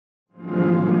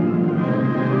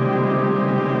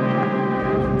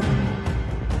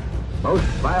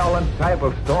violent type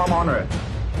of storm on Earth.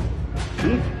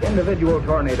 Each individual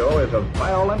tornado is a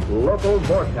violent local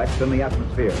vortex in the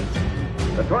atmosphere.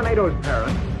 The tornado's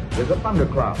parent is a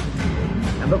thundercloud,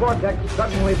 and the vortex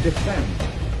suddenly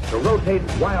descends to rotate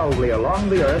wildly along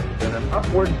the Earth in an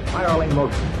upward spiraling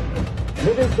motion. And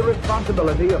it is the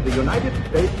responsibility of the United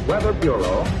States Weather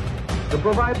Bureau to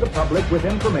provide the public with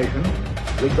information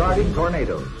regarding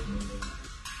tornadoes.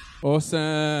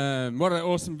 Awesome. What an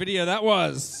awesome video that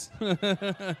was.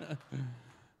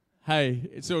 Hey,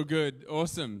 it's all good.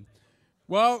 Awesome.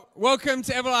 Well, welcome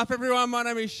to Everlife, everyone. My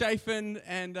name is Shafin,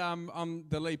 and I'm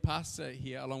the lead pastor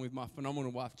here, along with my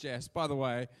phenomenal wife, Jess. By the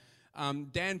way,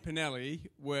 Dan Pinelli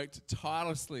worked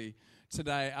tirelessly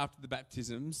today after the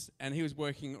baptisms, and he was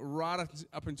working right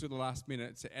up until the last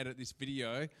minute to edit this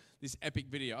video, this epic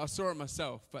video. I saw it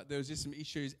myself, but there was just some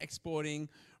issues exporting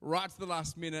right to the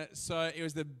last minute, so it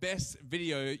was the best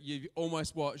video you've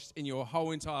almost watched in your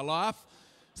whole entire life.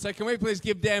 So can we please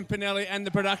give Dan Pinelli and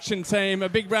the production team a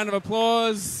big round of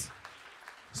applause?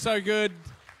 So good.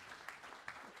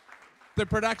 The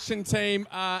production team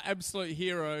are absolute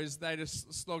heroes. They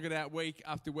just slog it out week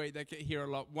after week. They get here a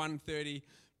lot, 1:30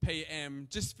 p.m.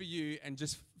 just for you and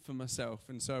just for myself.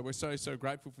 And so we're so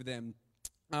grateful for them.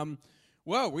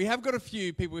 Well, we have got a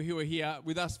few people who are here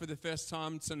with us for the first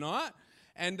time tonight.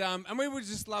 And we would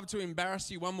just love to embarrass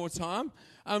you one more time.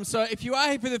 So if you are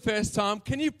here for the first time,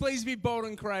 can you please be bold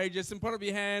and courageous and put up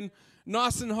your hand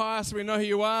nice and high so we know who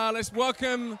you are. Let's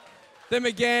welcome them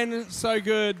again. So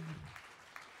good.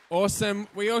 Awesome.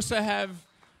 We also have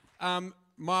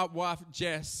my wife,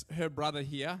 Jess, her brother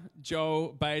here,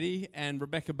 Joel Beatty and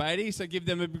Rebecca Beatty. So give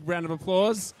them a big round of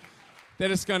applause. They're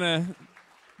just going to...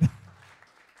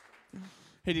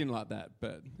 He didn't like that,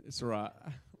 but it's all right.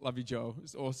 Love you, Joel.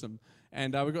 It's awesome.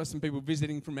 And we've got some people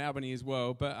visiting from Albany as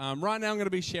well. But right now I'm going to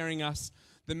be sharing us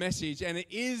the message. And it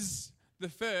is the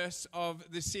first of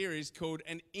the series called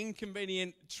An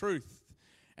Inconvenient Truth.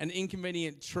 An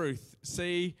Inconvenient Truth.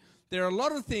 See, there are a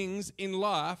lot of things in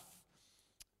life,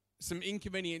 some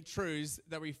inconvenient truths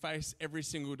that we face every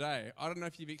single day. I don't know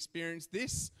if you've experienced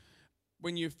this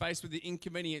when you're faced with the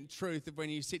inconvenient truth of when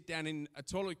you sit down in a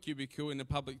toilet cubicle in a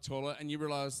public toilet and you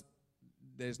realise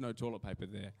there's no toilet paper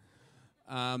there.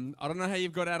 I don't know how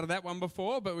you've got out of that one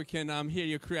before, but we can hear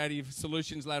your creative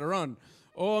solutions later on.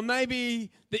 Or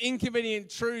maybe the inconvenient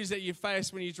truths that you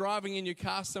face when you're driving in your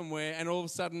car somewhere and all of a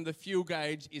sudden the fuel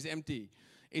gauge is empty.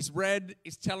 It's red,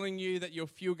 it's telling you that your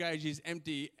fuel gauge is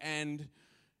empty and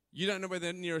you don't know where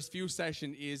the nearest fuel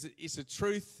station is. It's a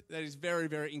truth that is very,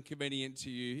 very inconvenient to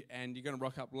you and you're going to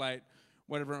rock up late,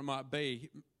 whatever it might be.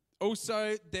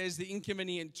 Also, there's the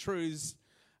inconvenient truths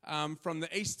from the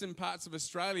eastern parts of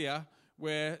Australia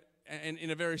where, and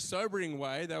in a very sobering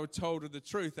way, they were told of the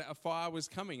truth that a fire was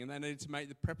coming and they needed to make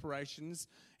the preparations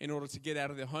in order to get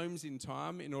out of their homes in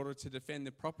time, in order to defend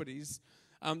their properties.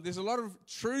 There's a lot of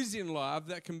truths in life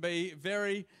that can be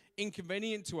very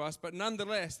inconvenient to us, but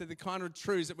nonetheless, they're the kind of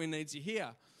truths that we need to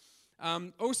hear.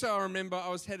 Also, I remember I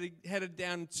was headed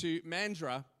down to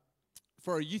Mandurah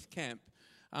for a youth camp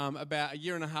about a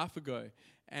year and a half ago.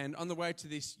 And on the way to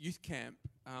this youth camp,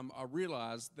 I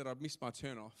realised that I'd missed my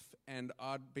turn-off and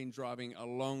I'd been driving a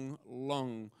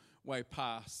long way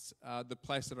past the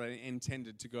place that I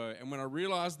intended to go. And when I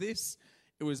realised this,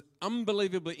 it was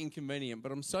unbelievably inconvenient,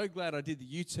 but I'm so glad I did the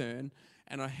U-turn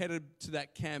and I headed to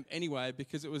that camp anyway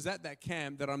because it was at that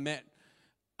camp that I met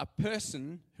a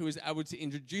person who was able to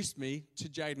introduce me to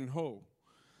Jaden Hall.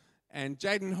 And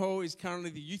Jaden Hall is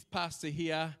currently the youth pastor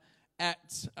here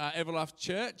at Everlife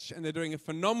Church, and they're doing a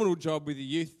phenomenal job with the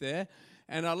youth there.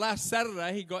 And last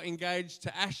Saturday, he got engaged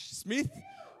to Ash Smith,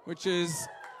 which is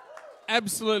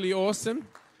absolutely awesome.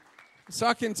 So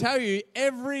I can tell you,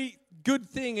 every good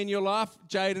thing in your life,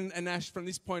 Jaden and Ash, from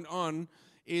this point on,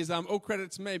 is all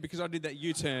credit to me because I did that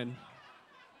U-turn.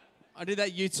 I did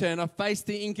that U-turn. I faced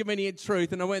the inconvenient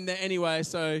truth, and I went there anyway,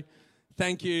 so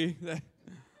thank you.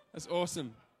 That's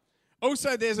awesome.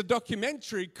 Also, there's a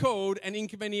documentary called An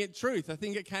Inconvenient Truth. I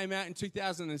think it came out in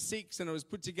 2006, and it was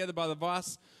put together by the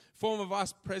former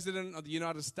Vice President of the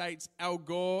United States, Al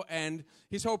Gore, and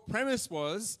his whole premise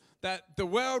was that the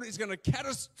world is going to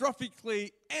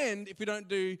catastrophically end if we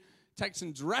don't take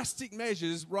some drastic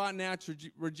measures right now to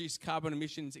reduce carbon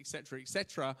emissions, etc.,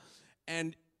 etc.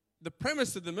 And the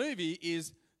premise of the movie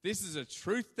is this is a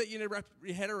truth that you need to wrap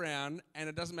your head around, and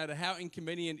it doesn't matter how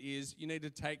inconvenient it is, you need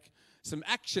to take some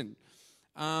action.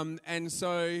 And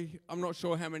so I'm not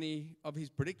sure how many of his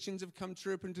predictions have come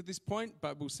true up until this point,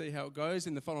 but we'll see how it goes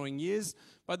in the following years.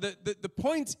 But the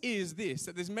point is this,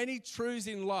 that there's many truths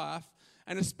in life,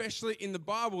 and especially in the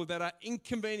Bible, that are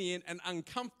inconvenient and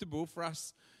uncomfortable for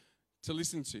us to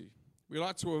listen to. We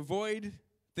like to avoid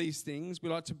these things. We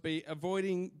like to be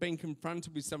avoiding being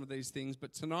confronted with some of these things.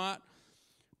 But tonight,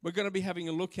 we're going to be having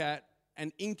a look at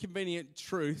an inconvenient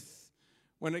truth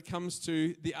when it comes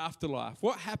to the afterlife.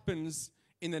 What happens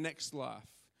in the next life?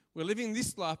 We're living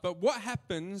this life, but what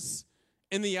happens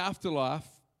in the afterlife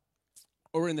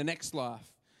or in the next life?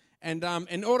 And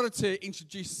in order to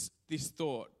introduce this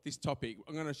thought, this topic,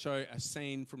 I'm going to show a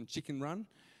scene from Chicken Run.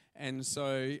 And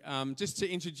so just to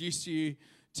introduce you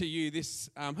to this,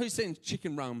 who's seen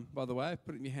Chicken Run, by the way?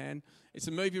 Put it in your hand. It's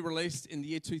a movie released in the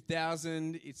year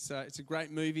 2000. It's a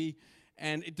great movie,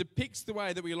 and it depicts the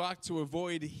way that we like to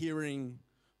avoid hearing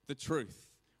the truth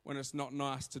when it's not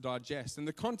nice to digest. And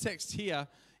the context here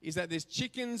is that there's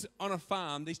chickens on a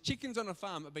farm. These chickens on a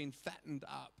farm have been fattened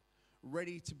up,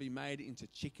 ready to be made into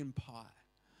chicken pie.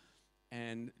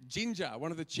 And Ginger,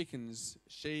 one of the chickens,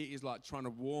 she is like trying to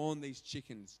warn these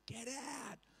chickens, get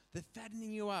out, they're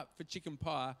fattening you up for chicken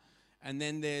pie. And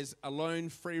then there's a lone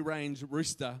free-range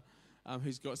rooster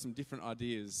who's got some different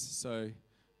ideas. So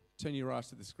turn your eyes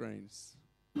to the screens.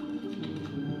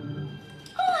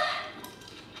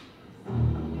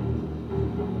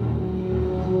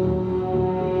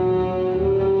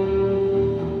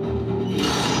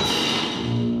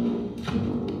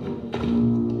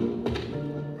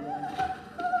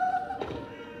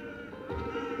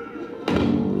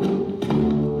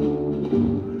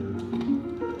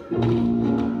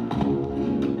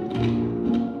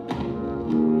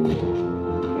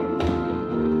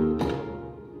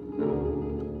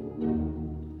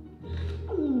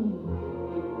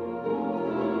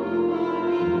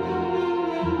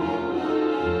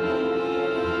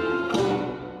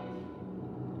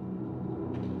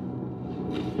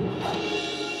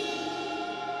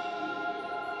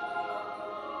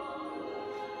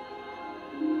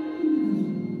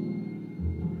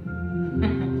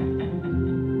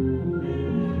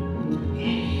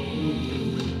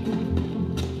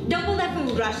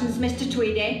 Rations, Mr.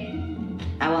 Tweedy.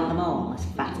 I want them all as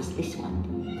fat as this one.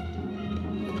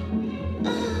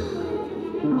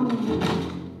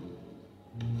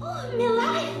 Oh, my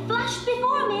life flashed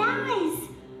before my eyes.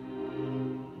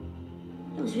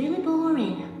 It was really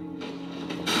boring.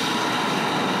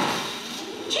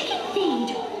 Chicken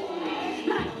feed!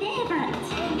 My favourite!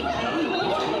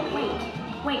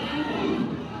 Wait, hang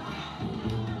on.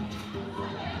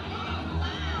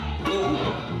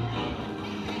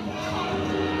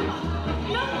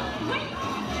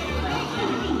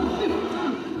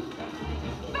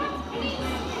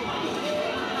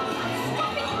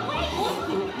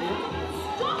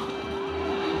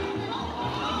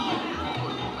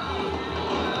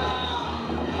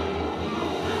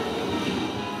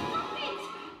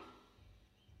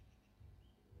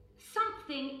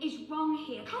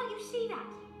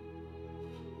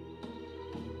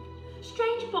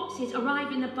 Strange boxes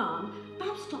arrive in the barn.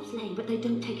 Bab stops laying, but they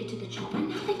don't take it to the chop, and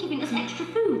now they're giving us extra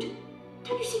food.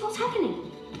 Don't you see what's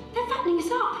happening? They're fattening us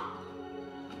up.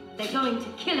 They're going to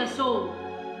kill us all.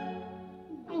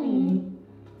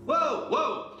 Whoa,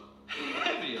 whoa!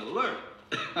 Heavy alert!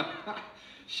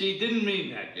 She didn't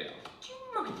mean that, gal. Do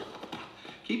you mind?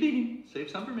 Keep eating. Save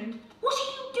some for me. What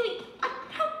are you doing?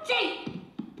 How dare you?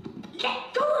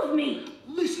 Let go of me!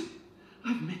 Listen,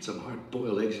 I've met some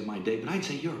hard-boiled eggs in my day, but I'd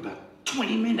say you're about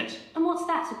 20 minutes. And what's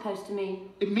that supposed to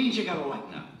mean? It means you gotta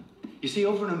lighten up. You see,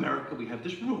 over in America, we have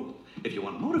this rule. If you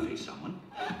want to motivate someone,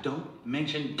 don't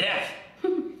mention death.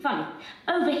 Funny.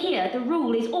 Over here, the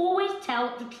rule is always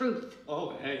tell the truth.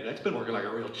 Oh, hey, that's been working like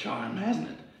a real charm, hasn't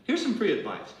it? Here's some free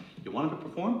advice. You want them to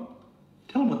perform?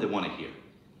 Tell them what they want to hear.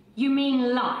 You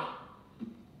mean lie?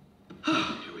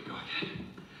 Here we go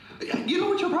again. You know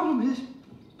what your problem is?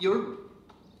 You're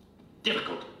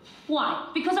difficult. Why?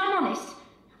 Because I'm honest.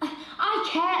 I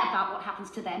care about what happens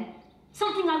to them.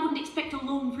 Something I wouldn't expect a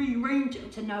lone free ranger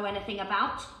to know anything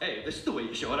about. Hey, this is the way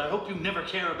you show it. I hope you never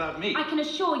care about me. I can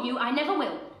assure you I never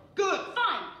will. Good.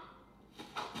 Fine.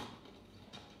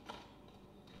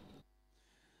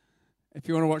 If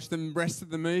you want to watch the rest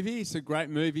of the movie, it's a great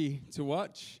movie to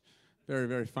watch. Very,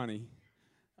 very funny.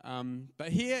 But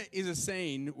here is a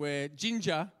scene where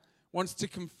Ginger wants to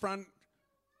confront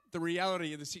the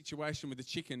reality of the situation with the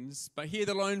chickens, but here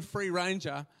the lone free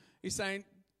ranger is saying,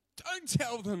 don't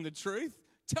tell them the truth.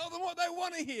 Tell them what they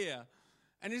want to hear.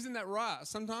 And isn't that right?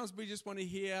 Sometimes we just want to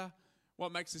hear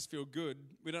what makes us feel good.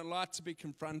 We don't like to be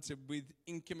confronted with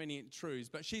inconvenient truths.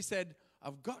 But she said,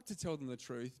 I've got to tell them the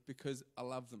truth because I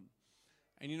love them.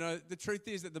 And you know, the truth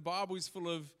is that the Bible is full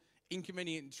of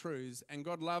inconvenient truths, and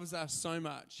God loves us so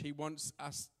much. He wants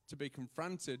us to be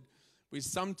confronted with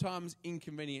sometimes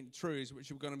inconvenient truths,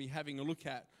 which we're going to be having a look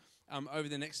at over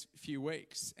the next few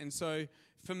weeks. And so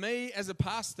for me as a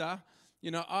pastor, You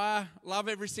know, I love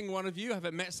every single one of you. I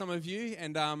haven't met some of you,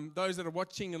 and those that are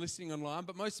watching and listening online.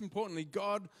 But most importantly,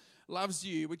 God loves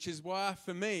you, which is why,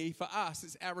 for me, for us,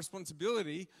 it's our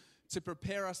responsibility to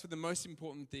prepare us for the most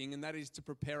important thing, and that is to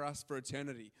prepare us for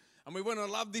eternity. And we want to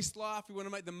love this life. We want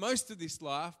to make the most of this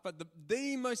life. But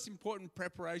the most important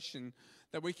preparation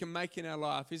that we can make in our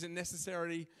life isn't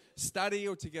necessarily study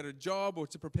or to get a job or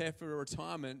to prepare for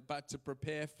retirement, but to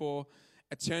prepare for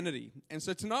eternity. And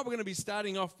so tonight we're going to be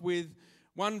starting off with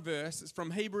one verse. It's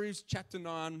from Hebrews chapter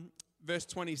 9, verse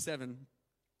 27.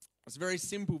 It's a very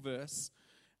simple verse,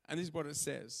 and this is what it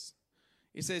says.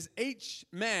 It says, each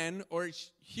man or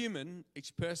each human,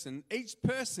 each person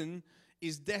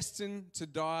is destined to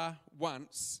die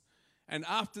once, and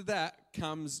after that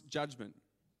comes judgment.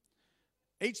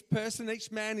 Each person,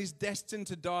 each man is destined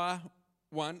to die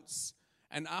once,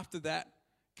 and after that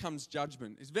comes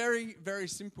judgment. It's very, very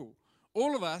simple.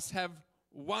 All of us have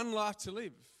one life to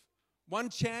live, one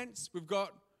chance. We've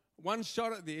got one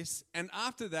shot at this, and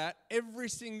after that, every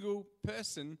single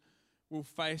person will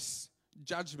face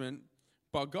judgment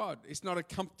by God. It's not a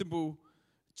comfortable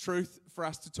truth for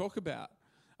us to talk about.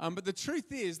 But the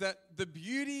truth is that the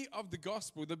beauty of the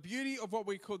gospel, the beauty of what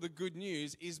we call the good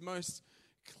news, is most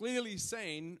clearly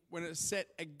seen when it's set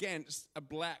against a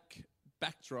black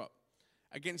backdrop,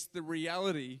 against the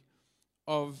reality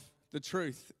of the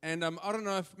truth. And I don't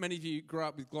know if many of you grew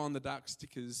up with glow-in-the-dark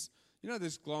stickers. You know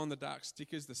those glow-in-the-dark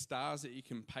stickers, the stars that you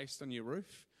can paste on your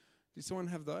roof? Did someone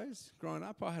have those growing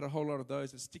up? I had a whole lot of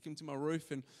those that stick them to my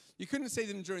roof, and you couldn't see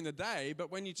them during the day,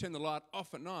 but when you turn the light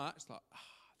off at night, it's like,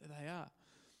 there they are.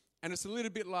 And it's a little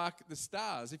bit like the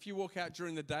stars. If you walk out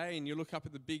during the day and you look up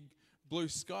at the big blue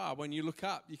sky, when you look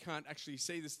up, you can't actually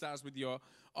see the stars with your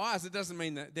eyes. It doesn't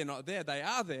mean that they're not there. They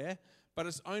are there, but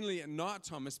it's only at night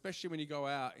time, especially when you go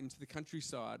out into the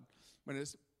countryside, when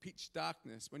it's pitch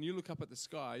darkness. When you look up at the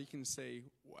sky, you can see,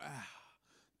 wow,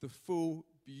 the full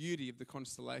beauty of the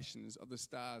constellations of the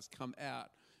stars come out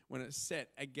when it's set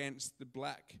against the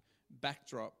black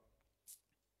backdrop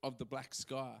of the black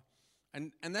sky.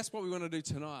 And that's what we want to do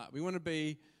tonight. We want to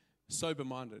be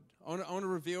sober-minded. I want to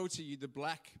reveal to you the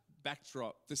black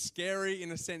backdrop, the scary,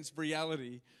 in a sense,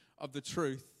 reality of the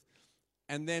truth,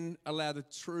 and then allow the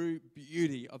true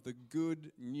beauty of the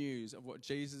good news of what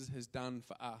Jesus has done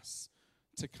for us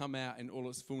to come out in all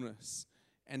its fullness.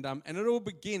 And it all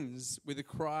begins with a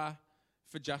cry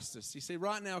for justice. You see,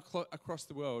 right now across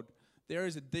the world, there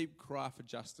is a deep cry for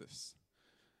justice.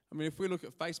 I mean, if we look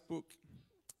at Facebook,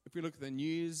 if we look at the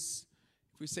news,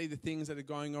 if we see the things that are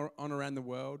going on around the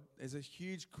world, there's a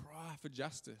huge cry for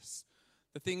justice.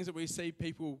 The things that we see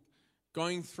people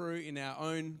going through in our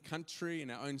own country, in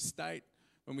our own state,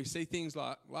 when we see things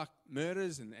like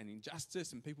murders and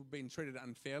injustice and people being treated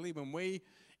unfairly, when we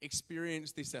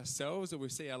experience this ourselves or we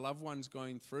see our loved ones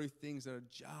going through things that are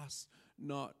just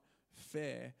not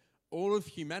fair, all of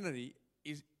humanity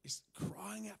is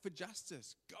crying out for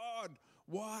justice. God,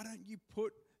 why don't you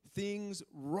put things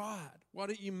right? Why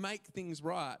don't you make things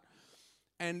right?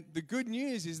 And the good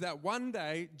news is that one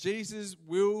day Jesus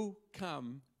will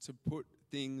come to put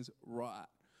things right.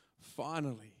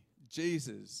 Finally,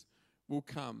 Jesus will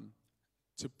come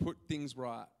to put things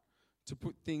right, to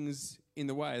put things in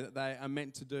the way that they are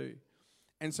meant to do.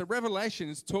 And so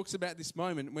Revelations talks about this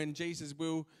moment when Jesus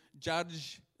will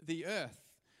judge the earth.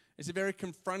 It's a very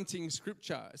confronting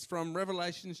scripture. It's from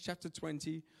Revelations chapter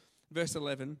 20, verse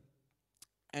 11.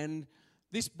 And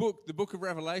this book, the book of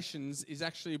Revelations, is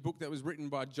actually a book that was written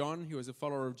by John, who was a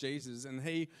follower of Jesus, and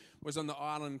he was on the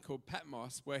island called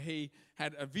Patmos, where he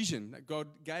had a vision that God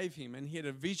gave him, and he had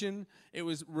a vision. It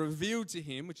was revealed to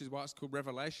him, which is why it's called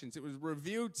Revelations. It was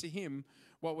revealed to him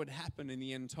what would happen in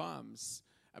the end times,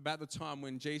 about the time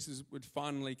when Jesus would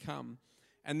finally come.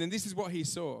 And then this is what he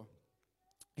saw.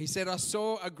 He said, I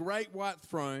saw a great white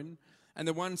throne and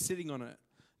the one sitting on it.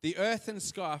 The earth and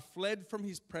sky fled from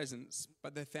his presence,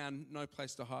 but they found no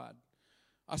place to hide.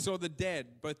 I saw the dead,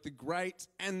 both the great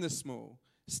and the small,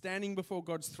 standing before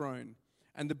God's throne,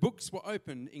 and the books were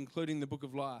opened, including the book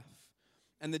of life.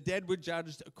 And the dead were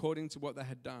judged according to what they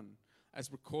had done,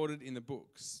 as recorded in the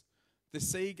books. The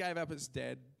sea gave up its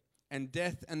dead, and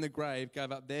death and the grave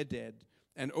gave up their dead,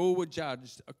 and all were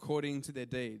judged according to their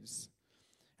deeds.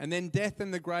 And then death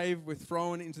and the grave were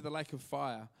thrown into the lake of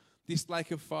fire. This lake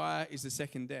of fire is the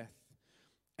second death.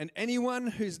 And anyone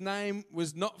whose name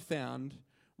was not found,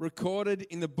 recorded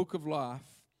in the book of life,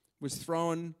 was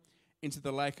thrown into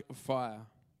the lake of fire.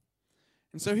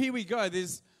 And so here we go.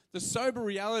 There's the sober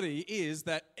reality is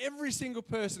that every single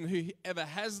person who ever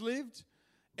has lived,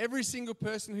 every single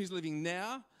person who's living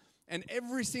now, And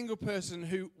every single person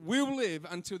who will live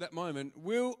until that moment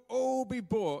will all be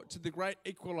brought to the great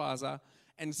equalizer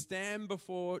and stand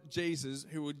before Jesus,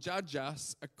 who will judge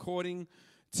us according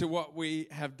to what we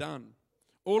have done.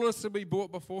 All of us will be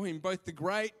brought before him, both the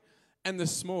great and the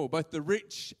small, both the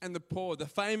rich and the poor, the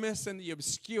famous and the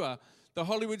obscure, the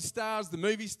Hollywood stars, the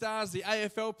movie stars, the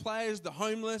AFL players, the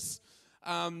homeless,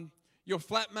 your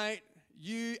flatmate.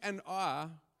 You and I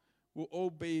will all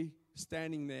be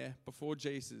standing there before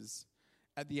Jesus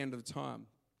at the end of time.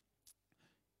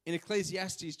 In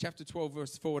Ecclesiastes chapter 12,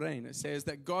 verse 14, it says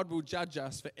that God will judge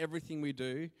us for everything we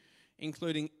do,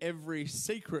 including every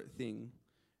secret thing,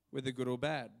 whether good or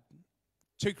bad.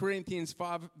 2 Corinthians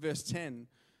 5, verse 10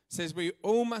 says we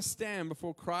all must stand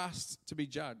before Christ to be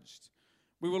judged.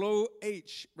 We will all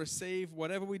each receive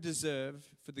whatever we deserve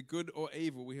for the good or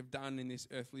evil we have done in this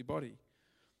earthly body.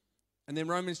 And then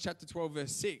Romans chapter 12,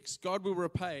 verse 6, God will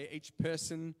repay each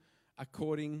person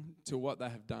according to what they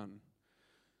have done.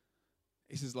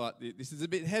 This is a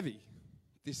bit heavy.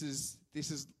 This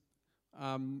is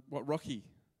what Rocky,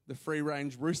 the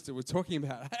free-range rooster, was talking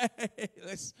about.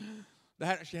 They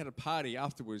actually had a party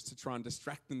afterwards to try and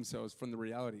distract themselves from the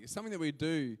reality. It's something that we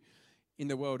do in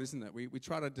the world, isn't it? We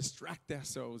try to distract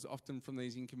ourselves often from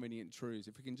these inconvenient truths.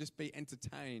 If we can just be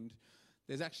entertained,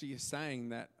 there's actually a saying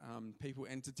that people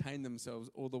entertain themselves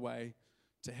all the way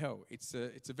to hell. It's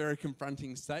a very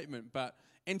confronting statement, but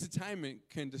entertainment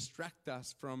can distract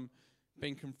us from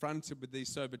being confronted with these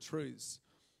sober truths.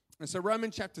 And so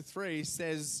Romans chapter 3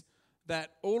 says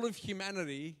that all of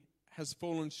humanity has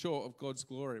fallen short of God's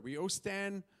glory. We all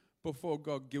stand before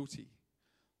God guilty.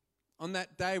 On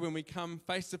that day when we come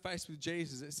face to face with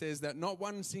Jesus, it says that not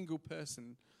one single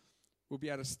person will be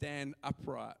able to stand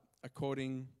upright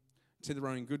according to their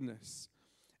own goodness.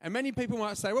 And many people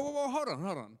might say, well, hold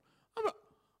on.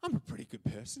 I'm a pretty good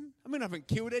person. I mean, I haven't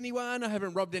killed anyone. I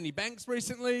haven't robbed any banks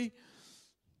recently.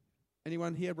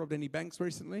 Anyone here robbed any banks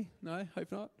recently? No,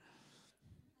 hope not.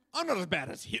 I'm not as bad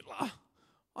as Hitler.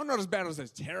 I'm not as bad as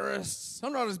those terrorists.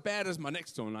 I'm not as bad as my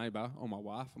next door neighbour or my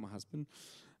wife or my husband.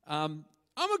 I'm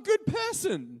a good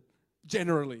person,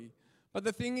 generally. But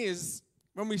the thing is,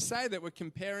 when we say that, we're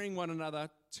comparing one another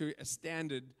to a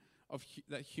standard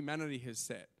that humanity has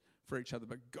set for each other.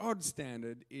 But God's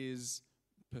standard is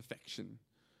perfection.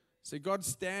 So God's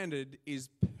standard is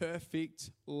perfect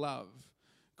love.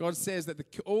 God says that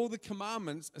all the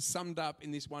commandments are summed up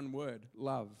in this one word,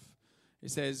 love.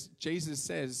 Jesus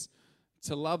says,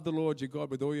 to love the Lord your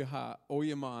God with all your heart, all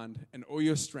your mind, and all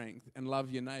your strength, and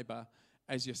love your neighbor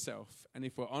as yourself. And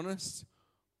if we're honest,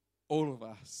 all of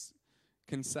us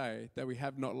can say that we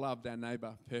have not loved our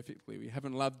neighbor perfectly. We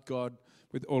haven't loved God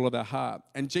with all of our heart.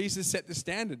 And Jesus set the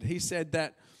standard. He said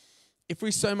that if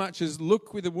we so much as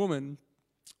look with a woman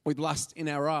with lust in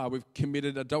our eye, we've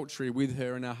committed adultery with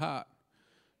her in our heart.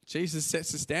 Jesus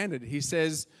sets the standard. He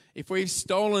says, if we've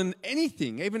stolen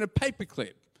anything, even a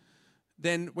paperclip,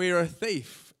 then we are a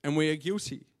thief and we are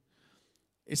guilty.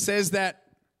 It says that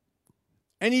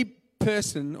any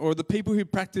person or the people who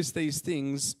practice these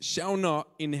things shall not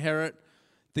inherit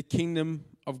the kingdom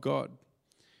of God.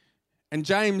 And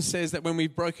James says that when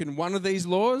we've broken one of these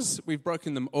laws, we've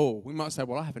broken them all. We might say,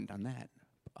 well, I haven't done that.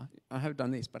 I have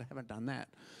done this, but I haven't done that.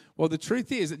 Well, the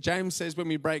truth is that James says when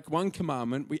we break one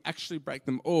commandment, we actually break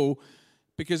them all,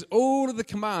 because all of the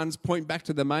commands point back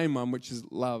to the main one, which is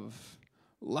love.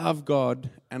 Love God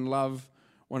and love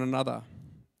one another.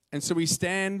 And so we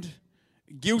stand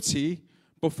guilty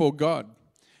before God.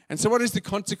 And so what is the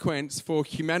consequence for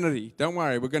humanity? Don't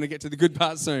worry, we're going to get to the good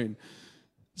part soon.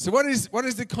 So what is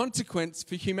the consequence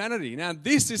for humanity? Now,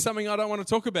 this is something I don't want to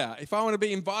talk about. If I want to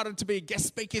be invited to be a guest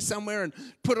speaker somewhere and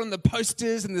put on the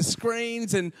posters and the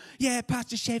screens and, yeah,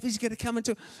 Pastor Chef is going to come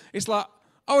into... It's like,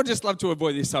 I would just love to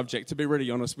avoid this subject, to be really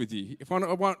honest with you. If I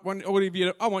want all of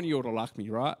you, I want you all to like me,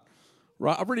 right?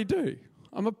 Right, I really do.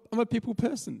 I'm a people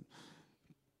person.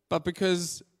 But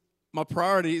because my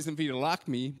priority isn't for you to like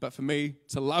me, but for me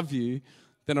to love you,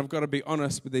 then I've got to be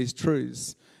honest with these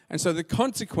truths. And so the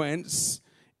consequence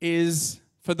is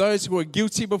for those who are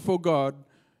guilty before God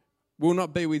will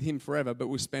not be with him forever, but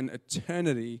will spend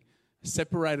eternity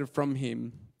separated from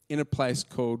him in a place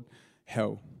called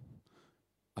hell.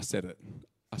 I said it.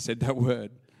 I said that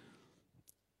word.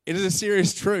 It is a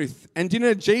serious truth. And you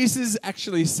know, Jesus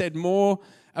actually said more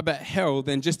about hell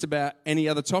than just about any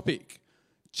other topic.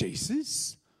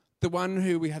 Jesus, the one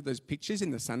who we have those pictures in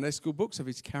the Sunday school books of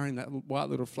he's carrying that white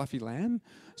little fluffy lamb.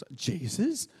 So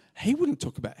Jesus, he wouldn't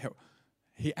talk about hell.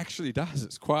 He actually does.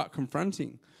 It's quite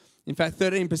confronting. In fact,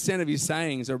 13% of his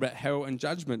sayings are about hell and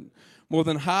judgment. More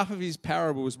than half of his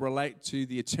parables relate to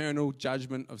the eternal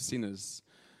judgment of sinners.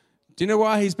 Do you know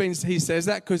why he says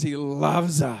that? Because he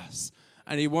loves us.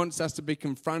 And he wants us to be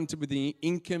confronted with the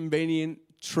inconvenient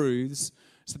truths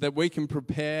so that we can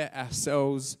prepare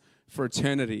ourselves for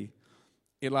eternity.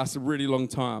 It lasts a really long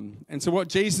time. And so what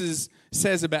Jesus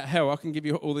says about hell, I can give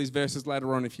you all these verses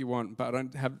later on if you want, but I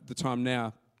don't have the time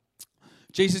now.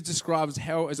 Jesus describes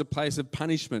hell as a place of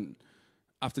punishment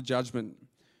after judgment.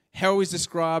 Hell is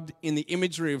described in the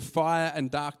imagery of fire and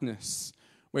darkness,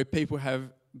 where people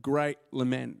have great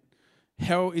lament.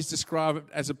 Hell is described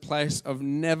as a place of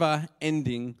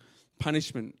never-ending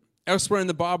punishment. Elsewhere in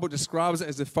the Bible, it describes it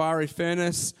as a fiery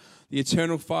furnace, the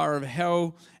eternal fire of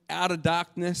hell, outer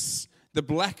darkness, the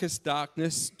blackest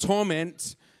darkness,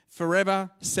 torment, forever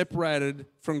separated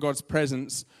from God's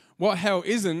presence. What hell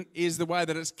isn't is the way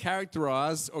that it's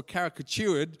characterized or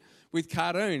caricatured with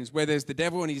cartoons, where there's the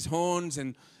devil and his horns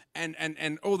and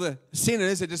all the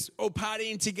sinners are just all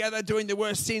partying together, doing the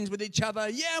worst sins with each other.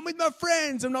 Yeah, I'm with my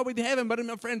friends. I'm not with heaven, but I'm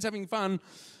with my friends having fun.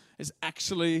 It's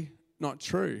actually not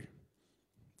true.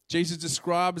 Jesus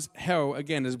describes hell,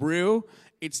 again, as real.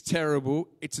 It's terrible.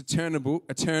 It's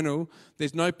eternal.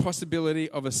 There's no possibility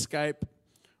of escape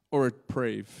or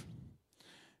reprieve.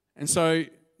 And so,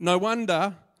 no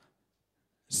wonder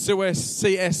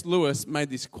C.S. Lewis made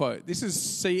this quote. This is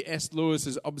C.S.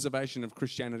 Lewis's observation of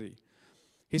Christianity.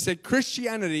 He said,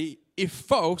 Christianity, if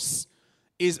false,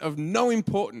 is of no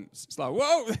importance. It's like,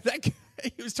 whoa,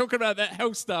 he was talking about that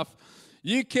hell stuff.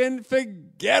 You can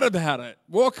forget about it.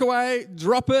 Walk away,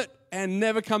 drop it, and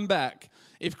never come back.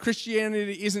 If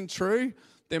Christianity isn't true,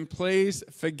 then please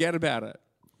forget about it.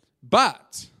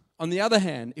 But, on the other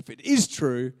hand, if it is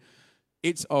true,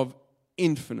 it's of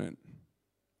infinite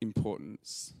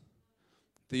importance.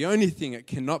 The only thing it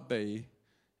cannot be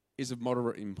is of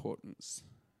moderate importance.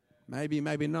 Maybe,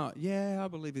 maybe not. Yeah, I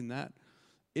believe in that.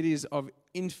 It is of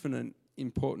infinite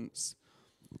importance.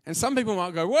 And some people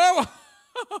might go, whoa,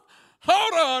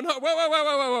 hold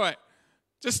on, wait.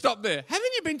 Just stop there.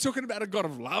 Haven't you been talking about a God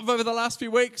of love over the last few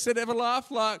weeks at Everlaugh?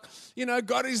 Like,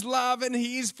 God is love and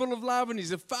he is full of love and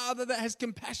he's a father that has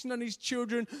compassion on his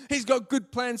children. He's got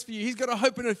good plans for you. He's got a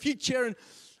hope and a future, and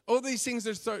all these things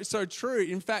are so true.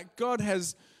 In fact, God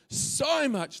has so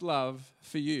much love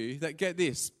for you that, get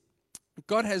this,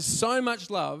 God has so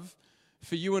much love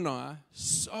for you and I,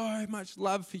 so much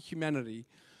love for humanity,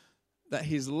 that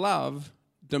his love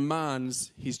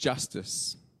demands his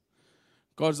justice.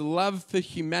 God's love for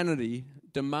humanity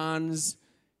demands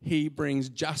he brings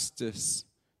justice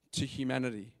to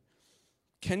humanity.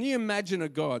 Can you imagine a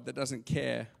God that doesn't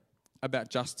care about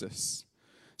justice?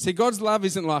 See, God's love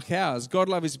isn't like ours.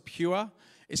 God's love is pure.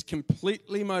 It's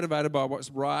completely motivated by what's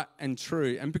right and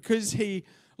true. And because he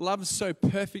loves so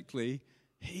perfectly,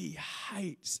 he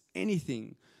hates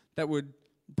anything that would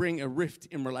bring a rift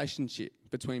in relationship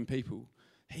between people.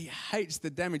 He hates the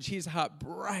damage. His heart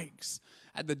breaks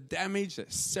at the damage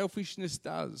that selfishness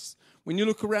does. When you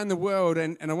look around the world,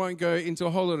 and I won't go into a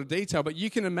whole lot of detail, but you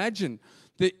can imagine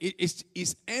that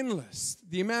it's endless.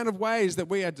 The amount of ways that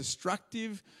we are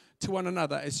destructive to one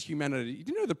another as humanity.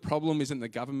 You know, the problem isn't the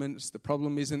governments, the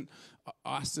problem isn't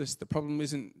ISIS, the problem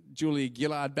isn't Julia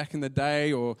Gillard back in the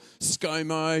day, or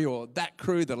ScoMo, or that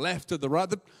crew, the left or the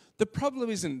right. The problem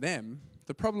isn't them.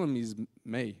 The problem is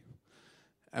me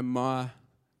and my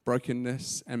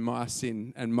brokenness and my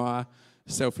sin and my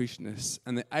selfishness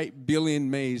and the 8 billion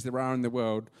me's there are in the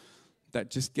world that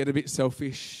just get a bit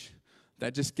selfish,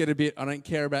 that just get a bit, I don't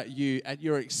care about you, at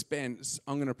your expense,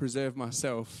 I'm going to preserve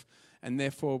myself. And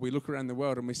therefore we look around the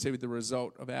world and we see the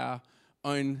result of our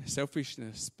own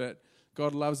selfishness. But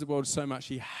God loves the world so much,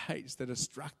 he hates the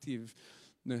destructiveness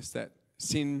that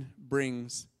sin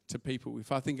brings to people.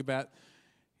 If I think about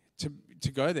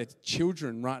to go there, to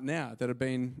children right now that have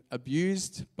been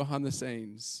abused behind the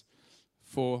scenes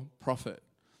for profit,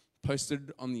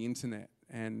 posted on the internet,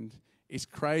 and it's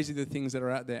crazy the things that are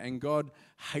out there, and God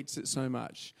hates it so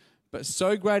much. But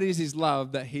so great is his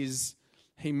love that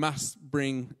he must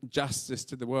bring justice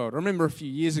to the world. I remember a few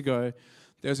years ago,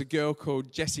 there was a girl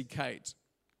called Jessie Kate.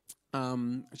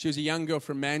 She was a young girl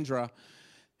from Mandurah,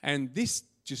 and this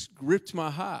just gripped my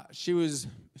heart. She was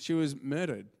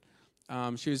murdered.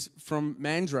 She was from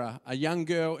Mandurah. A young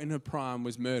girl in her prime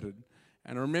was murdered.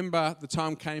 And I remember the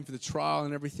time came for the trial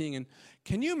and everything. And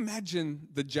can you imagine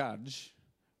the judge,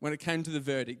 when it came to the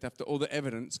verdict, after all the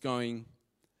evidence, going,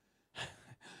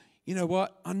 you know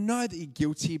what, I know that you're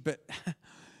guilty, but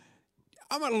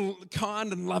I'm a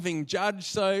kind and loving judge,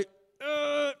 so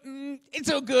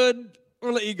it's all good.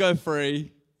 We'll let you go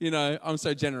free. I'm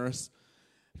so generous.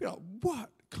 What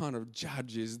kind of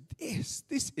judge is this?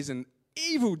 This is an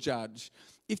evil judge.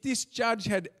 If this judge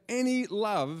had any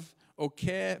love or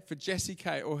care for Jessie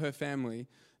Kate or her family,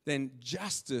 then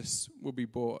justice will be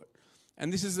brought.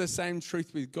 And this is the same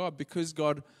truth with God. Because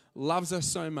God loves us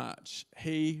so much,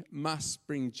 he must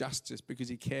bring justice because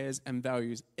he cares and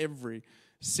values every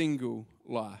single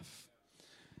life.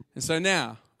 And so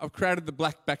now, I've created the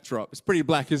black backdrop. It's pretty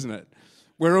black, isn't it?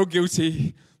 We're all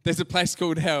guilty. There's a place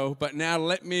called hell. But now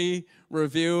let me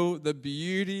reveal the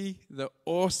beauty, the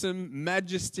awesome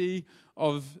majesty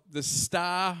of the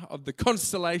star, of the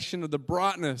constellation, of the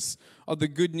brightness of the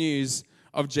good news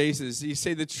of Jesus. You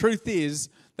see, the truth is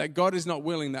that God is not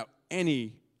willing that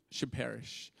any should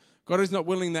perish. God is not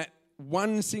willing that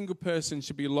one single person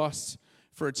should be lost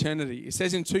for eternity. It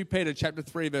says in 2 Peter chapter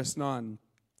 3, verse 9,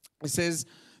 it says,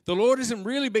 the Lord isn't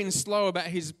really being slow about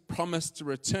his promise to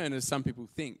return as some people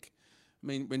think. I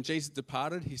mean, when Jesus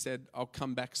departed, he said, I'll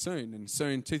come back soon. And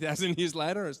soon, 2,000 years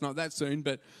later, it's not that soon,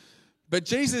 but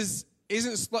Jesus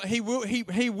isn't slow. He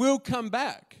will come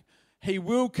back. He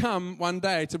will come one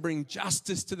day to bring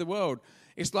justice to the world.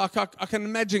 It's like I can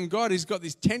imagine God, he's got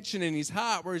this tension in his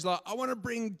heart where he's like, I want to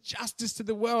bring justice to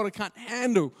the world. I can't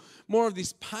handle more of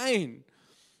this pain.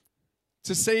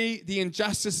 To see the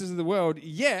injustices of the world,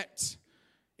 yet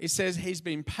it says he's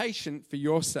been patient for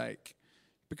your sake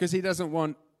because he doesn't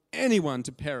want anyone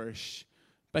to perish,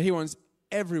 but he wants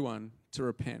everyone to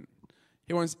repent.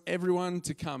 He wants everyone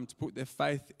to come to put their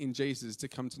faith in Jesus, to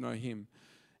come to know him.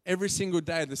 Every single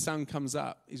day the sun comes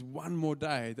up is one more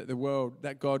day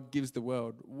that God gives the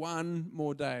world. One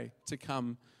more day to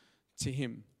come to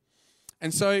him.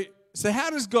 And so how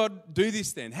does God do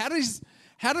this then? How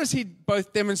does he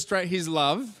both demonstrate his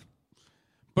love,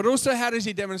 but also how does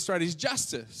he demonstrate his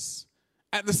justice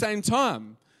at the same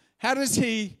time? How does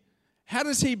he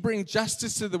bring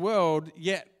justice to the world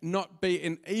yet not be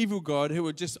an evil God who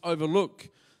would just overlook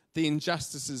the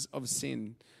injustices of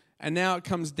sin? And now it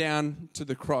comes down to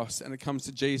the cross and it comes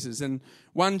to Jesus. And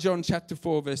 1 John chapter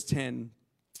 4 verse 10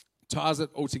 ties it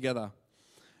all together.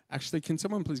 Actually, can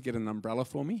someone please get an umbrella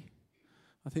for me?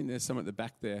 I think there's some at the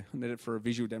back there. I need it for a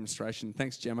visual demonstration.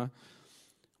 Thanks, Gemma.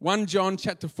 1 John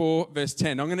chapter 4 verse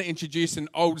 10. I'm going to introduce an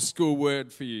old school word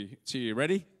to you.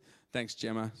 Ready? Thanks,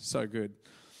 Gemma. So good.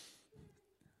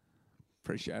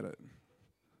 Appreciate it.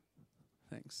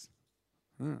 Thanks.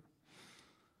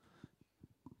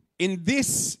 In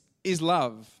this is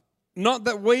love, not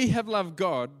that we have loved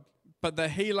God, but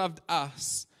that he loved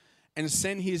us and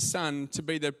sent his son to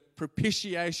be the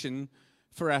propitiation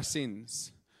for our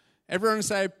sins. Everyone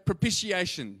say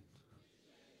propitiation.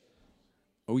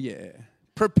 Oh yeah.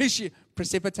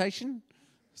 Precipitation?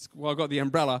 Well, I got the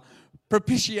umbrella.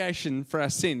 Propitiation for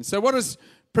our sins. So what does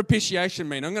propitiation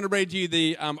mean? I'm going to read you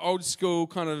the old school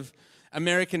kind of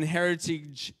American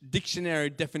Heritage Dictionary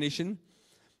definition.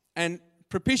 And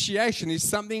propitiation is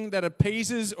something that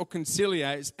appeases or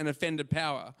conciliates an offended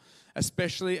power,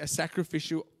 especially a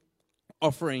sacrificial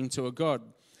offering to a god.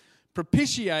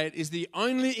 Propitiate is the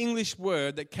only English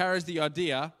word that carries the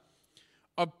idea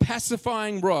of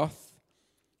pacifying wrath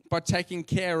by taking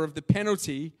care of the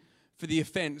penalty for the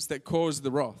offense that caused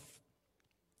the wrath.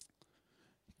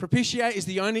 Propitiate is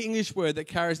the only English word that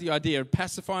carries the idea of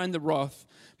pacifying the wrath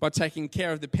by taking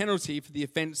care of the penalty for the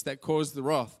offense that caused the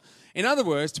wrath. In other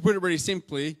words, to put it really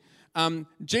simply,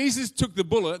 Jesus took the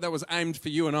bullet that was aimed for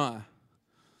you and I.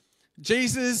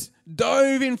 Jesus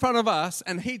dove in front of us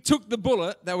and he took the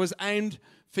bullet that was aimed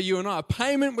for you and I.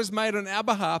 Payment was made on our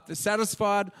behalf that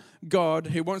satisfied God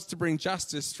who wants to bring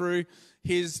justice through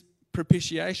his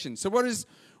propitiation. So what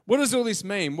does all this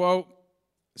mean? Well,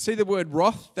 see the word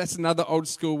wrath? That's another old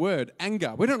school word.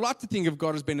 Anger. We don't like to think of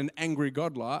God as being an angry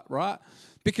God, right?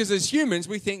 Because as humans,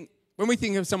 when we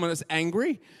think of someone that's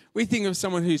angry, we think of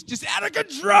someone who's just out of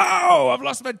control. I've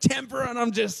lost my temper and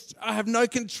I have no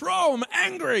control. I'm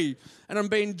angry and I'm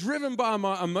being driven by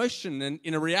my emotion and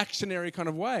in a reactionary kind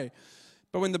of way.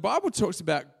 But when the Bible talks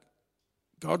about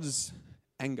God's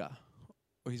anger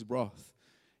or his wrath,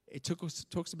 it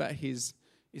talks about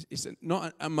it's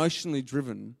not emotionally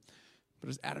driven, but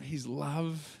it's out of his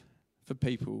love for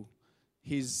people.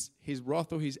 His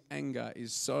wrath or his anger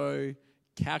is so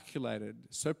calculated,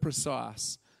 so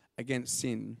precise against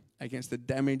sin, against the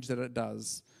damage that it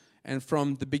does. And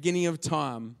from the beginning of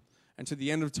time and to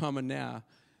the end of time and now,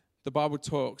 the Bible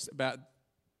talks about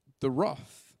the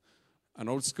wrath, an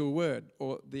old school word,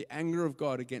 or the anger of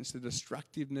God against the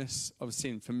destructiveness of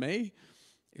sin. For me,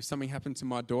 if something happened to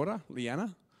my daughter,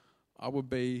 Leanna, I would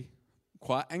be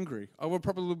quite angry. I would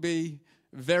probably be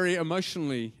very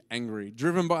emotionally angry,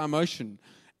 driven by emotion,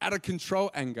 out of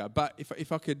control anger. But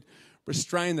if I could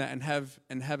restrain that and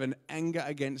have an anger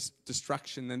against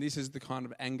destruction, then this is the kind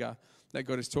of anger that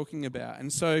God is talking about.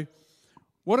 And so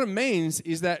what it means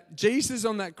is that Jesus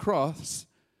on that cross,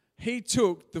 he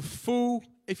took the full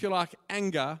if you like,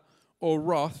 anger or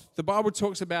wrath, the Bible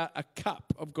talks about a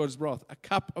cup of God's wrath, a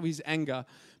cup of his anger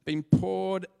being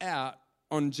poured out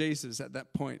on Jesus at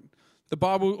that point. The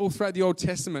Bible, all throughout the Old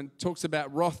Testament, talks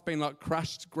about wrath being like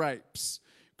crushed grapes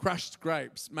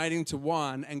made into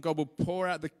wine, and God will pour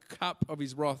out the cup of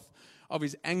his wrath, of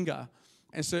his anger.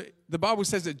 And so the Bible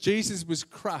says that Jesus was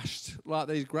crushed like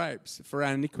these grapes for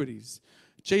our iniquities.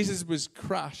 Jesus was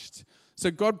crushed. So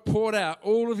God poured out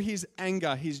all of his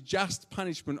anger, his just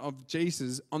punishment of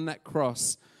Jesus on that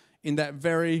cross in that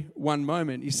very one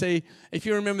moment. You see, if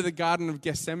you remember the Garden of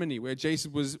Gethsemane, where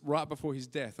Jesus was right before his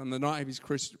death, on the night of his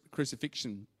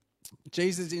crucifixion,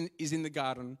 Jesus is in the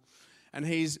garden and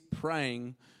he's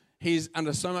praying. He's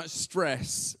under so much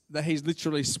stress that he's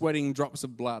literally sweating drops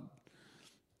of blood.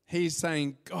 He's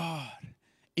saying, God,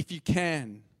 if you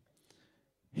can.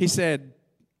 He said,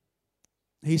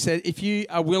 if you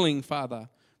are willing, Father,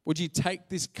 would you take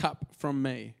this cup from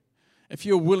me? If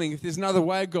you're willing, if there's another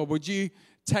way, God, would you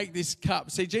take this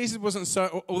cup? See, Jesus wasn't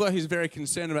so, although he was very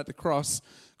concerned about the cross,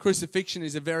 crucifixion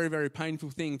is a very, very painful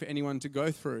thing for anyone to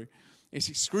go through. It's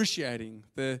excruciating.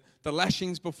 The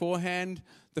lashings beforehand,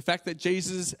 the fact that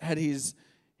Jesus had his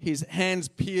hands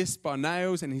pierced by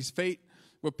nails and his feet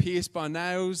were pierced by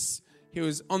nails. He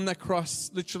was on the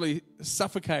cross, literally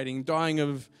suffocating, dying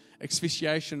of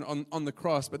asphyxiation on the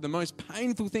cross. But the most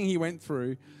painful thing he went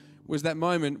through was that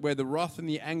moment where the wrath and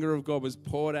the anger of God was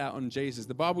poured out on Jesus.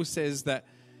 The Bible says that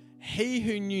he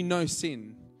who knew no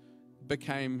sin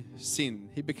became sin.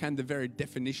 He became the very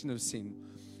definition of sin.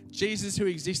 Jesus, who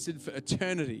existed for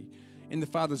eternity in the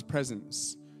Father's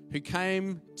presence, who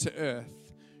came to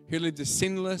earth, who lived a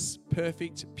sinless,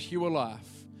 perfect, pure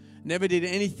life, never did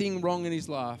anything wrong in his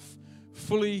life,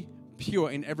 fully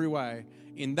pure in every way.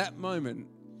 In that moment,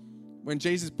 when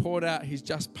Jesus poured out his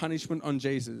just punishment on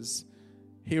Jesus,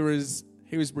 he was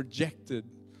rejected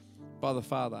by the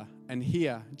Father. And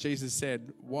here, Jesus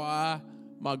said, "Why,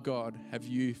 my God, have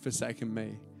you forsaken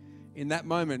me?" In that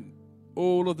moment,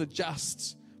 all of the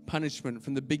just punishment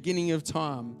from the beginning of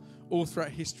time, all throughout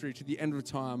history to the end of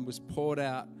time, was poured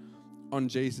out on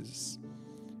Jesus.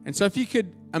 And so if you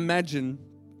could imagine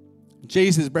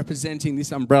Jesus representing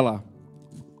this umbrella.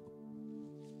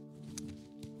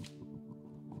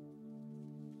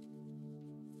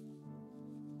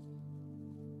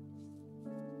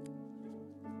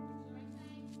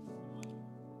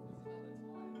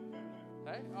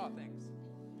 Hey? Oh, thanks.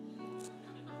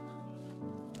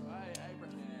 Hey,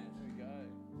 Abraham. There we go.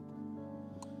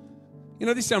 You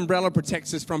know, this umbrella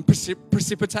protects us from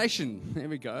precipitation. There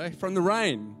we go. From the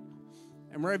rain.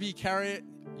 And wherever you carry it,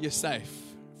 you're safe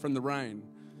from the rain.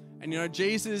 And you know,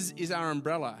 Jesus is our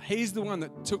umbrella. He's the one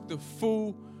that took the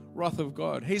full wrath of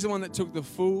God. He's the one that took the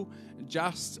full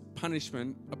just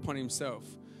punishment upon himself,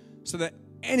 so that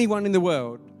anyone in the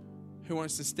world who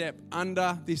wants to step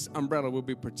under this umbrella will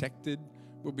be protected,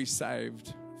 will be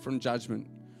saved from judgment,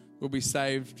 will be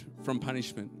saved from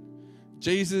punishment.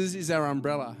 Jesus is our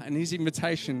umbrella, and his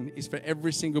invitation is for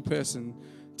every single person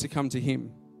to come to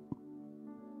him.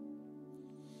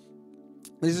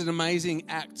 This is an amazing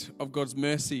act of God's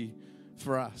mercy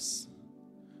for us,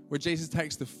 where Jesus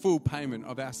takes the full payment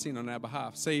of our sin on our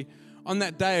behalf. See, on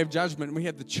that day of judgment, we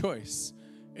have the choice.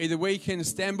 Either we can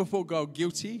stand before God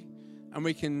guilty, and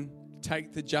we can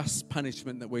take the just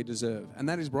punishment that we deserve. And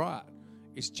that is right.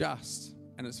 It's just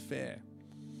and it's fair.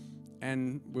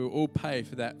 And we'll all pay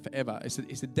for that forever. It's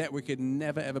a debt we could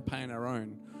never, ever pay on our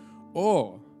own.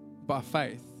 Or, by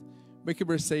faith, we could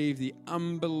receive the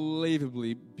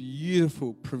unbelievably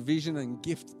beautiful provision and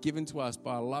gift given to us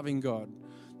by a loving God,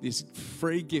 this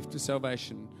free gift of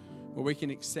salvation, where we can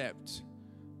accept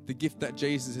the gift that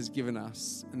Jesus has given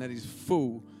us, and that is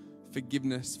full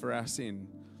forgiveness for our sin.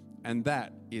 And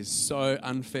that is so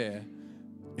unfair.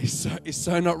 It's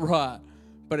so not right,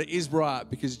 but it is right,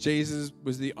 because Jesus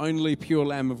was the only pure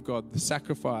Lamb of God, the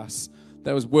sacrifice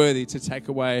that was worthy to take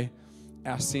away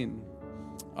our sin.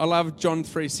 I love John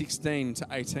 3:16 to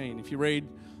 18. If you read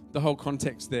the whole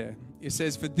context there, it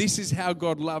says, "For this is how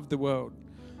God loved the world.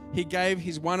 He gave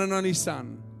his one and only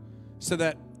Son, so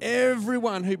that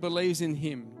everyone who believes in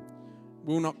him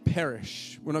will not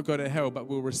perish, will not go to hell, but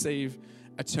will receive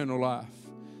eternal life."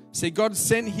 See, God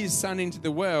sent his Son into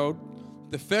the world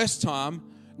the first time,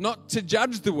 not to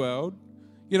judge the world.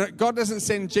 You know, God doesn't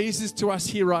send Jesus to us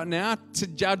here right now to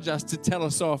judge us, to tell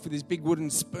us off with his big wooden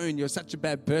spoon, "You're such a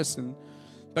bad person."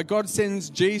 But God sends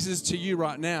Jesus to you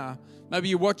right now. Maybe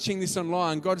you're watching this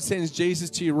online. God sends Jesus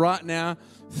to you right now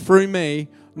through me,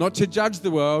 not to judge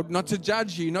the world, not to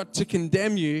judge you, not to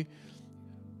condemn you,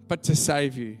 but to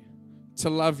save you, to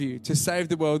love you, to save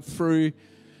the world through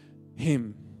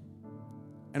him.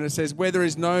 And it says, where there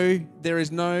is no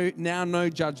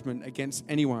judgment against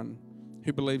anyone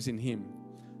who believes in him.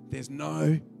 There's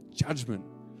no judgment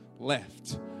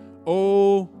left.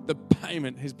 All the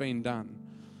payment has been done.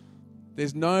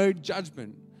 There's no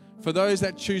judgment for those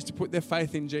that choose to put their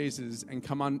faith in Jesus and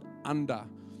come under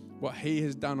what he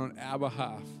has done on our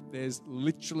behalf. There's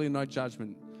literally no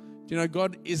judgment. Do you know,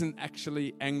 God isn't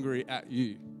actually angry at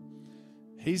you.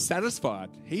 He's satisfied.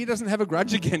 He doesn't have a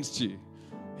grudge against you.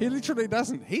 He literally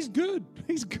doesn't. He's good.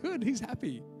 He's good. He's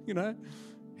happy. You know,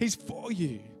 he's for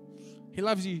you. He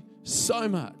loves you so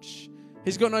much.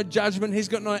 He's got no judgment. He's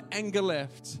got no anger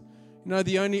left. You know,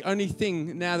 the only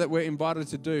thing now that we're invited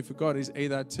to do for God is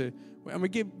either to, and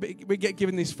we get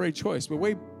given this free choice. Will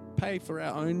we pay for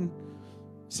our own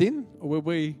sin, or will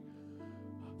we,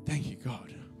 thank you,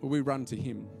 God, will we run to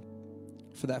him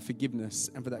for that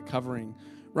forgiveness and for that covering?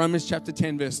 Romans chapter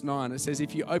 10, verse 9, it says,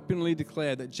 if you openly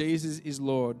declare that Jesus is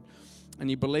Lord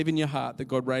and you believe in your heart that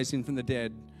God raised him from the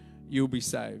dead, you'll be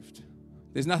saved.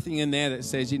 There's nothing in there that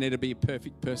says you need to be a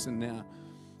perfect person now.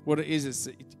 What it is,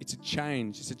 it's a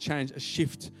change. It's a change, a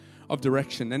shift of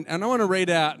direction. And I want to read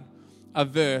out a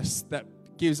verse that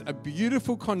gives a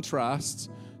beautiful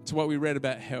contrast to what we read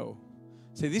about hell.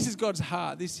 See, this is God's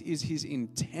heart. This is his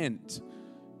intent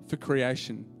for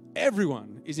creation.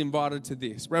 Everyone is invited to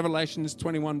this. Revelations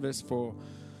 21, verse 4.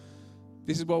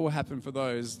 This is what will happen for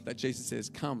those that Jesus says,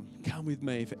 come with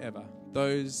me forever.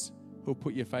 Those who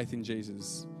put your faith in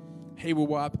Jesus. He will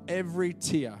wipe every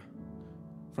tear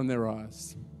from their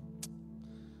eyes.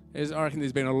 I reckon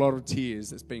there's been a lot of tears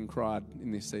that's been cried in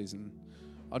this season.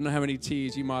 I don't know how many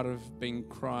tears you might have been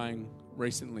crying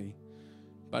recently,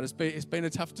 but it's been a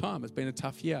tough time. It's been a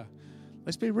tough year.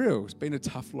 Let's be real. It's been a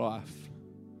tough life.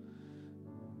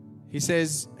 He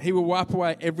says he will wipe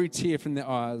away every tear from their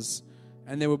eyes,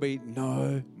 and there will be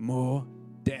no more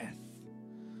death.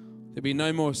 There'll be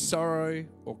no more sorrow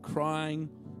or crying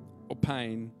or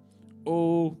pain.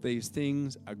 All these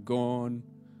things are gone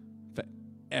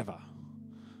forever.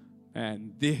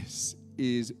 And this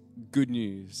is good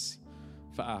news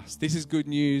for us. This is good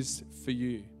news for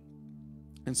you.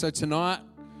 And so tonight,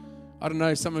 I don't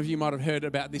know, some of you might have heard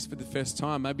about this for the first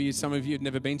time. Maybe some of you have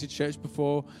never been to church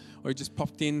before, or you just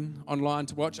popped in online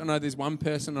to watch. I know there's one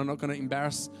person, I'm not going to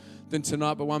embarrass them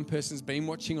tonight, but one person's been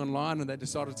watching online and they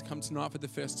decided to come tonight for the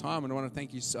first time. And I want to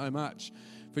thank you so much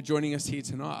for joining us here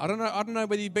tonight. I don't know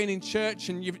whether you've been in church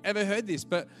and you've ever heard this,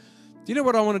 but do you know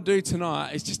what I want to do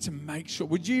tonight is just to make sure.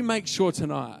 Would you make sure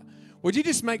tonight? Would you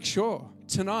just make sure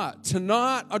tonight?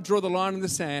 Tonight I draw the line in the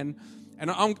sand,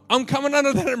 and I'm coming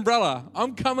under that umbrella.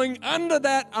 I'm coming under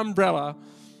that umbrella,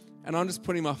 and I'm just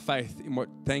putting my faith in what.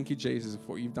 Thank you, Jesus,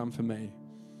 for what you've done for me.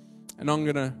 And I'm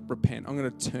going to repent. I'm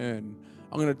going to turn.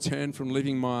 I'm going to turn from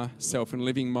living myself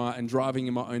and driving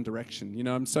in my own direction. You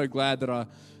know, I'm so glad that I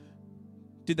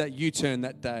did that U-turn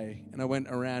that day and I went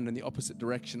around in the opposite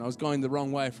direction. I was going the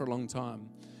wrong way for a long time.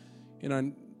 You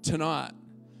know, tonight,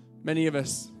 many of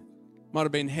us might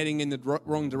have been heading in the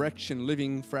wrong direction,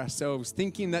 living for ourselves,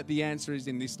 thinking that the answer is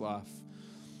in this life.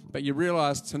 But you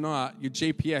realize tonight your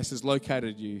GPS has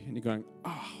located you and you're going,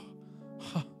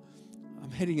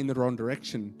 I'm heading in the wrong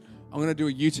direction. I'm going to do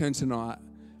a U-turn tonight.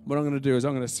 What I'm going to do is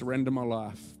I'm going to surrender my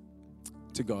life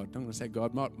to God. I'm going to say,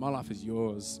 God, my life is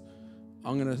yours.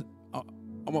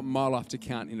 I want my life to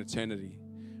count in eternity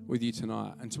with you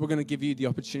tonight. And so we're going to give you the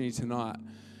opportunity tonight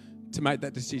to make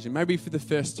that decision. Maybe for the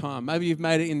first time. Maybe you've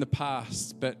made it in the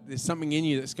past, but there's something in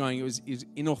you that's going, is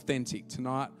inauthentic.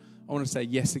 Tonight, I want to say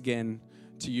yes again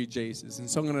to you, Jesus. And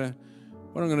so what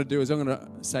I'm going to do is I'm going to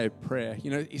say a prayer.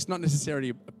 You know, it's not necessarily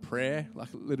a prayer,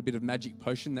 like a little bit of magic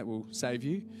potion that will save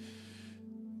you,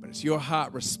 but it's your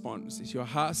heart response. It's your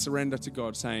heart surrender to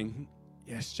God saying,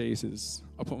 yes, Jesus,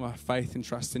 I put my faith and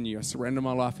trust in you. I surrender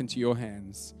my life into your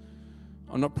hands.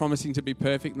 I'm not promising to be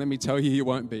perfect. Let me tell you, you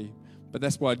won't be. But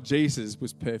that's why Jesus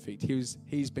was perfect.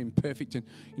 He's been perfect. And,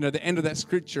 you know, the end of that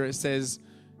scripture, it says,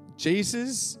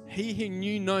 Jesus, he who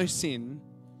knew no sin,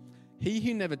 he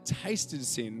who never tasted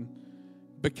sin,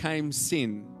 became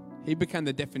sin. He became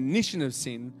the definition of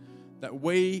sin, that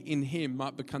we in him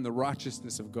might become the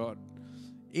righteousness of God.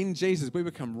 In Jesus, we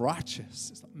become righteous.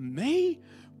 It's like, me?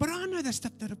 But I know that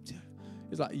stuff that I'm doing.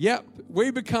 It's like, yep, we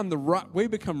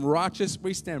become righteous.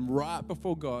 We stand right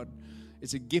before God.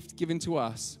 It's a gift given to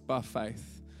us by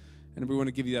faith. And we want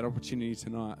to give you that opportunity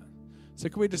tonight. So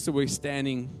can we just, are we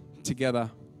standing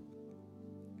together?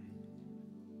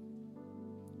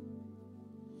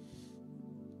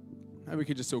 Maybe we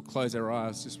could just all close our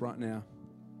eyes just right now.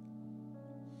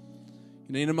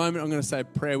 You know, in a moment, I'm going to say a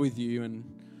prayer with you. And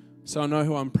so I know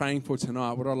who I'm praying for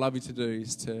tonight. What I'd love you to do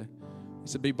is to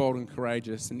is to be bold and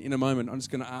courageous. And in a moment, I'm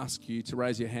just going to ask you to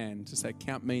raise your hand to say,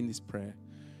 count me in this prayer.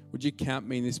 Would you count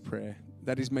me in this prayer?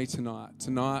 That is me tonight.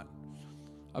 Tonight,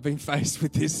 I've been faced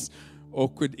with this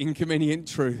awkward, inconvenient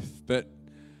truth, but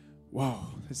whoa,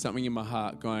 there's something in my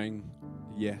heart going,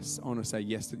 yes, I want to say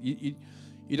yes.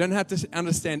 You don't have to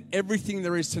understand everything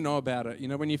there is to know about it. You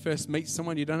know, when you first meet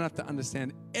someone, you don't have to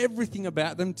understand everything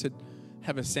about them to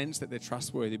have a sense that they're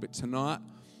trustworthy. But tonight,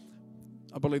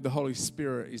 I believe the Holy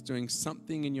Spirit is doing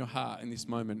something in your heart in this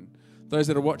moment. Those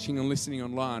that are watching and listening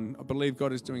online, I believe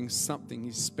God is doing something.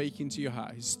 He's speaking to your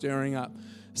heart. He's stirring up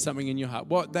something in your heart.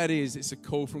 What that is, it's a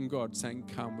call from God saying,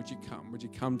 come, would you come? Would you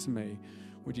come to me?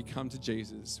 Would you come to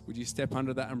Jesus? Would you step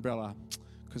under that umbrella?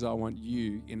 Because I want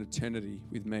you in eternity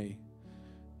with me.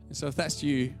 And so if that's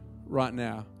you right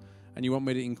now and you want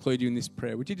me to include you in this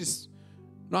prayer, would you just,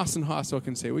 nice and high so I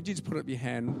can see it, would you just put up your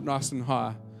hand nice and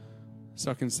high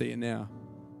so I can see it now?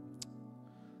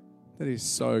 That is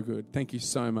so good. Thank you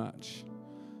so much.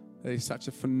 That is such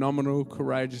a phenomenal,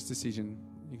 courageous decision.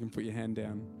 You can put your hand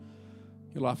down.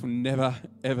 Your life will never,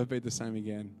 ever be the same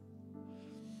again.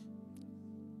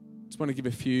 Just want to give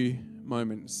a few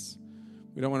moments.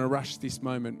 We don't want to rush this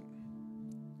moment.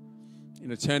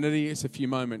 In eternity, it's a few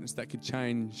moments that could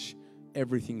change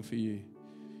everything for you.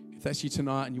 If that's you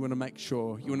tonight and you want to make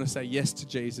sure, you want to say yes to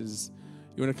Jesus,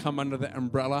 you want to come under that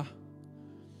umbrella,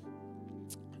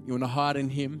 you want to hide in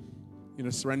Him, you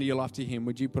want to surrender your life to Him,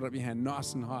 would you put up your hand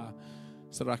nice and high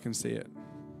so that I can see it?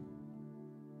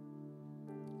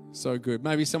 So good.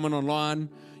 Maybe someone online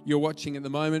you're watching at the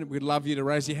moment, we'd love you to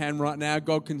raise your hand right now.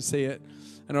 God can see it.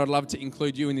 And I'd love to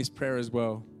include you in this prayer as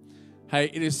well. Hey,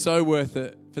 it is so worth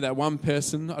it for that one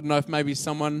person. I don't know if maybe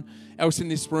someone else in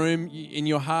this room, in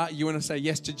your heart, you want to say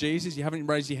yes to Jesus. You haven't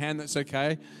raised your hand, that's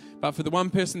okay. But for the one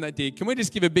person that did, can we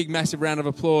just give a big, massive round of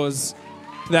applause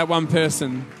to that one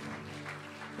person?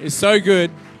 It's so good.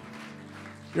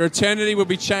 Your eternity will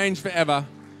be changed forever.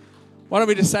 Why don't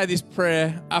we just say this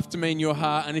prayer after me in your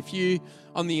heart? And if you,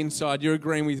 on the inside, you're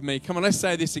agreeing with me, come on, let's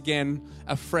say this again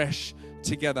afresh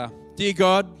together. Dear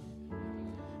God,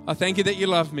 I thank you that you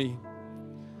love me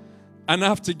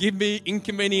enough to give me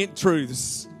inconvenient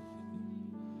truths.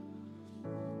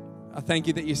 I thank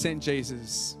you that you sent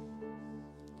Jesus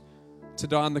to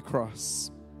die on the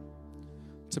cross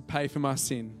to pay for my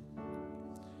sin.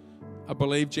 I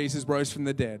believe Jesus rose from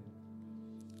the dead,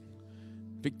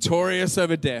 victorious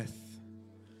over death,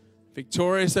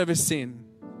 victorious over sin.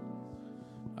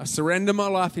 I surrender my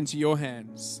life into your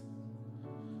hands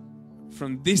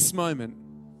from this moment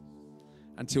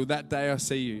until that day I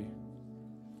see you.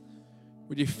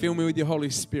 Would you fill me with your Holy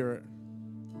Spirit?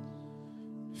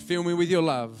 Fill me with your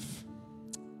love.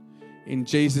 In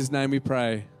Jesus' name we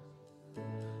pray.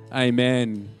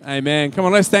 Amen. Amen. Come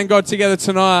on, let's thank God together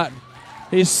tonight.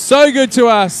 He's so good to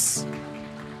us.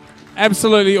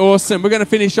 Absolutely awesome. We're going to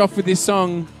finish off with this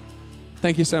song.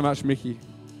 Thank you so much, Mickey.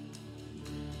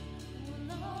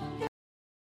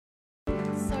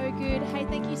 So good. Hey,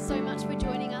 thank you so much for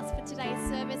joining us for today's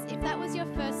service. If that was your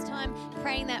first time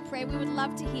praying that prayer, we would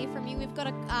love to hear from you. We've got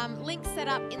a link set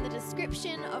up in the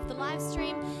description of the live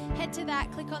stream. Head to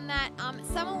that, click on that.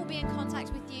 Someone will be in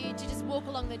contact with you to just walk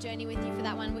along the journey with you for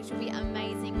that one, which will be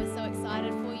amazing. We're so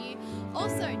excited for you.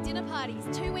 Also, dinner parties,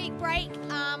 2-week break.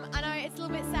 I know it's a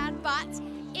little bit sad, but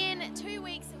in 2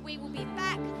 weeks we will be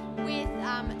back with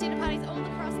dinner parties all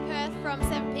across Perth from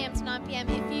 7 p.m. to 9 p.m.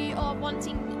 If you are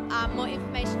wanting more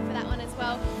information for that one as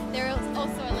well, there is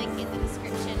also